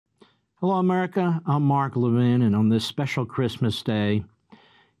Hello, America. I'm Mark Levin, and on this special Christmas day,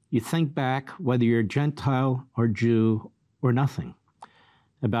 you think back, whether you're Gentile or Jew or nothing,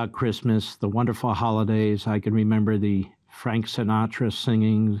 about Christmas, the wonderful holidays. I can remember the Frank Sinatra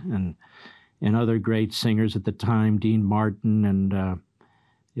singing and other great singers at the time, Dean Martin, and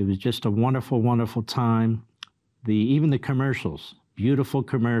it was just a wonderful, wonderful time. Even the commercials, beautiful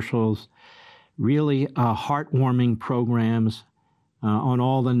commercials, really heartwarming programs on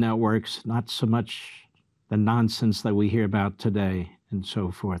all the networks, not so much the nonsense that we hear about today and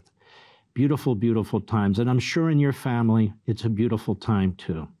so forth. Beautiful, beautiful times. And I'm sure in your family, it's a beautiful time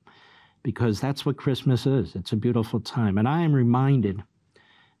too, because that's what Christmas is. It's a beautiful time. And I am reminded,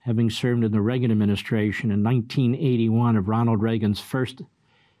 having served in the Reagan administration in 1981, of Ronald Reagan's first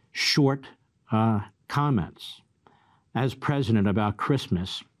short comments as president about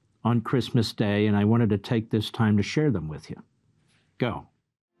Christmas on Christmas Day, and I wanted to take this time to share them with you. Go.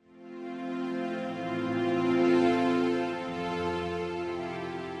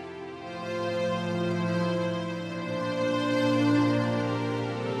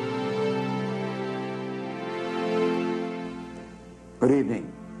 Good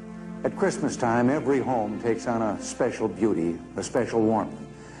evening. At Christmas time, every home takes on a special beauty, a special warmth.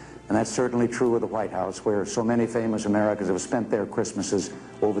 And that's certainly true of the White House, where so many famous Americans have spent their Christmases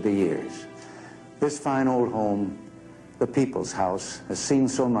over the years. This fine old home, the People's House, has seen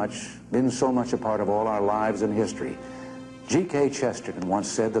so much, been so much a part of all our lives and history. G.K. Chesterton once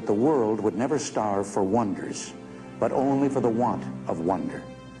said that the world would never starve for wonders, but only for the want of wonder.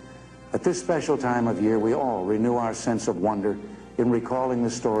 At this special time of year, we all renew our sense of wonder in recalling the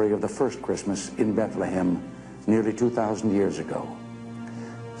story of the first Christmas in Bethlehem nearly 2,000 years ago.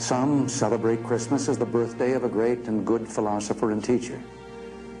 Some celebrate Christmas as the birthday of a great and good philosopher and teacher.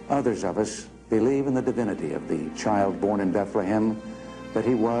 Others of us believe in the divinity of the child born in Bethlehem, that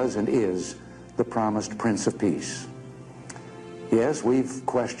he was and is the promised Prince of Peace. Yes, we've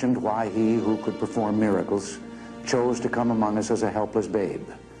questioned why he who could perform miracles chose to come among us as a helpless babe.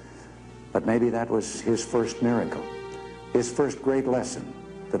 But maybe that was his first miracle, his first great lesson,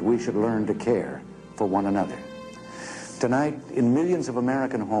 that we should learn to care for one another. Tonight, in millions of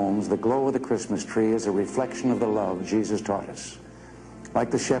American homes, the glow of the Christmas tree is a reflection of the love Jesus taught us. Like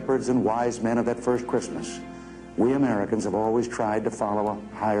the shepherds and wise men of that first Christmas, we Americans have always tried to follow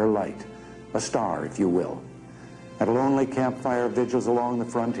a higher light, a star, if you will. At lonely campfire vigils along the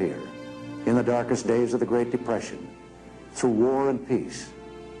frontier, in the darkest days of the Great Depression, through war and peace,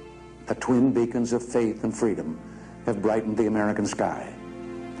 the twin beacons of faith and freedom have brightened the American sky.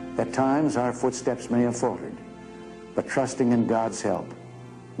 At times, our footsteps may have faltered, but trusting in God's help,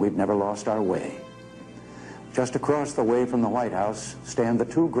 we've never lost our way. Just across the way from the White House stand the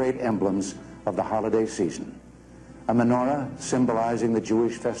two great emblems of the holiday season: a menorah symbolizing the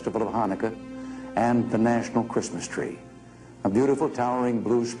Jewish festival of Hanukkah, and the national Christmas tree, a beautiful towering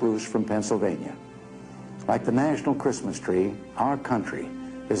blue spruce from Pennsylvania. Like the national Christmas tree, our country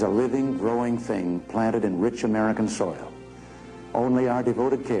is a living, growing thing planted in rich American soil. Only our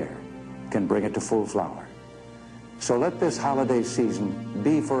devoted care can bring it to full flower. So let this holiday season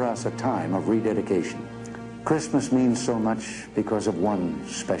be for us a time of rededication. Christmas means so much because of one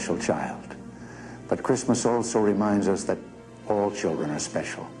special child. But Christmas also reminds us that all children are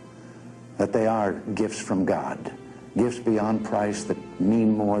special, that they are gifts from God, gifts beyond price that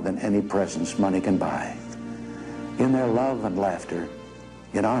mean more than any presents money can buy. In their love and laughter,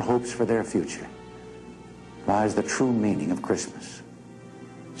 in our hopes for their future, lies the true meaning of Christmas.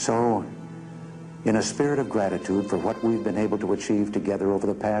 So, in a spirit of gratitude for what we've been able to achieve together over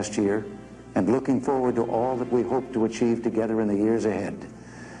the past year, and looking forward to all that we hope to achieve together in the years ahead,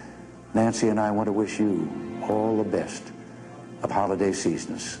 Nancy and I want to wish you all the best of holiday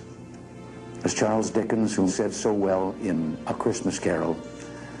seasons. As Charles Dickens, who said so well in A Christmas Carol,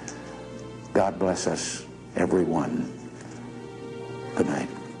 God bless us, everyone. Good night.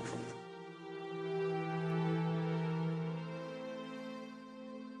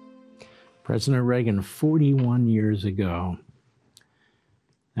 President Reagan, 41 years ago.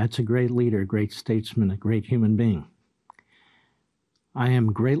 That's a great leader, a great statesman, a great human being. I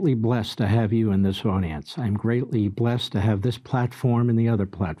am greatly blessed to have you in this audience. I'm greatly blessed to have this platform and the other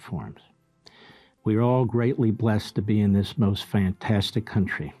platforms. We are all greatly blessed to be in this most fantastic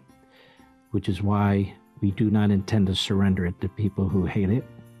country, which is why we do not intend to surrender it to people who hate it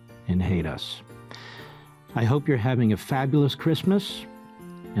and hate us. I hope you're having a fabulous Christmas,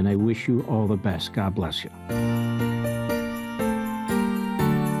 and I wish you all the best. God bless you.